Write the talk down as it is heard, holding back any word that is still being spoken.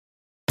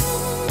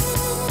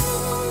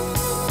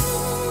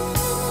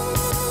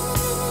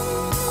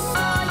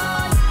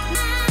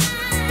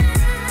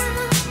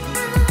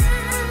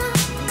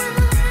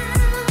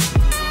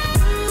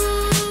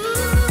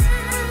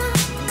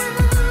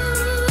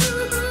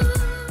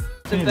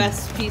The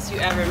best piece you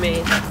ever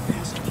made.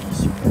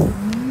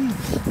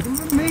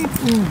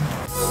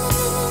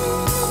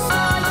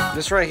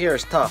 This right here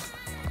is tough.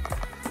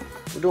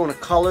 We're doing a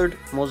colored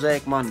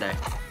Mosaic Monday.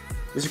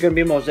 This is gonna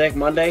be Mosaic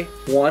Monday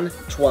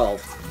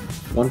 112.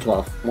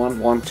 112.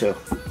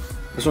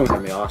 112. This one's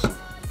gonna be awesome.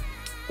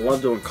 I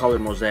love doing colored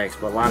mosaics,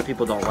 but a lot of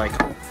people don't like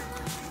them.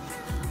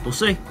 We'll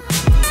see.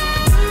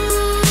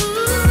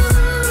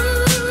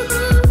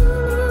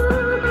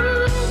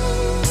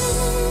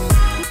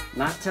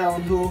 Not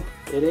telling who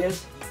it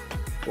is,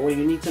 but when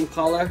you need some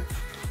color,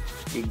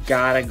 you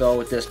gotta go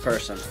with this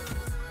person.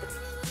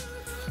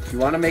 If you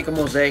want to make a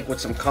mosaic with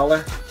some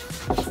color,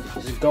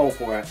 just go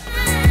for it.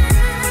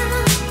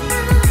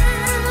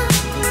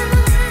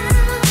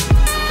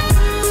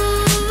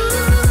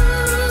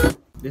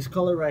 This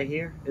color right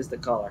here is the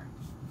color.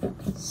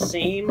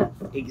 Same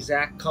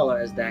exact color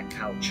as that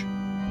couch.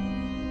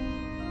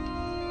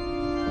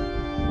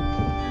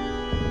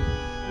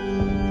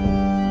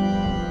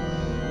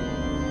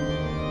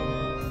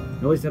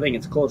 At least I think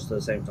it's close to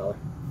the same color.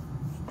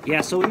 Yeah,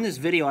 so in this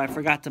video I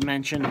forgot to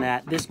mention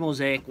that this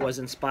mosaic was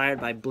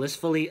inspired by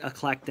Blissfully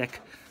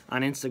Eclectic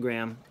on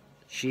Instagram.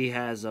 She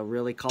has a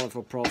really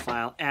colorful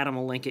profile. Adam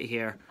will link it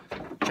here.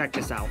 Check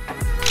this out.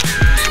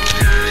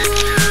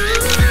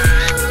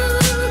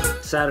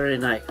 Saturday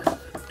night.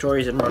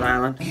 Tori's in Rhode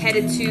Island.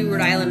 Headed to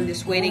Rhode Island,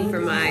 just waiting for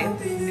my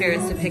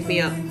parents to pick me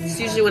up. It's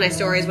usually when I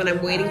stories when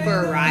I'm waiting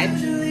for a ride.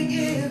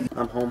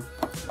 I'm home.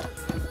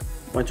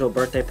 Went to a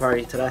birthday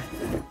party today.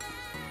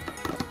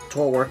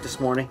 Tore work this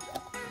morning.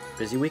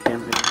 Busy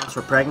weekend. My parents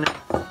were pregnant.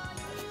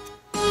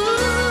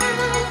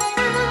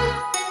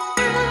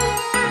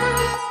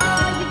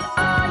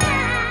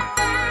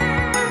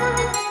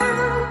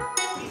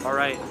 All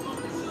right,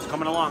 it's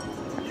coming along.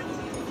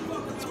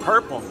 It's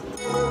purple.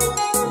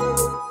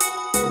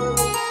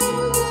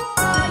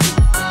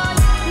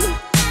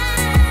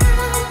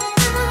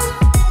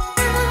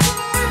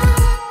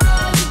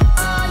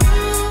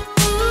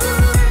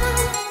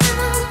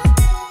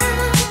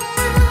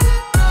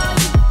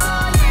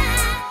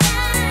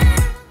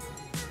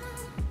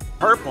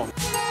 Purple.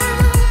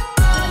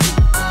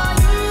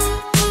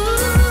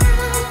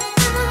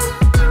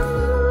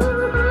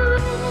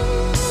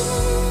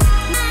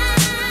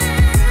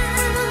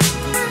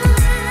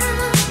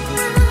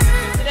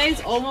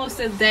 Today's almost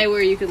a day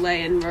where you could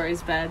lay in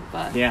Rory's bed,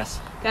 but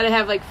Yes. gotta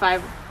have like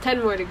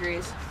 10 more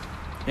degrees.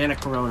 And a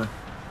Corona.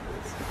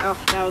 Oh,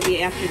 that would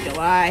be after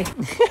July.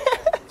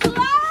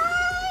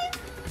 July!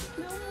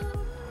 No.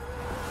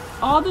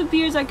 All the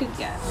beers I could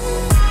get.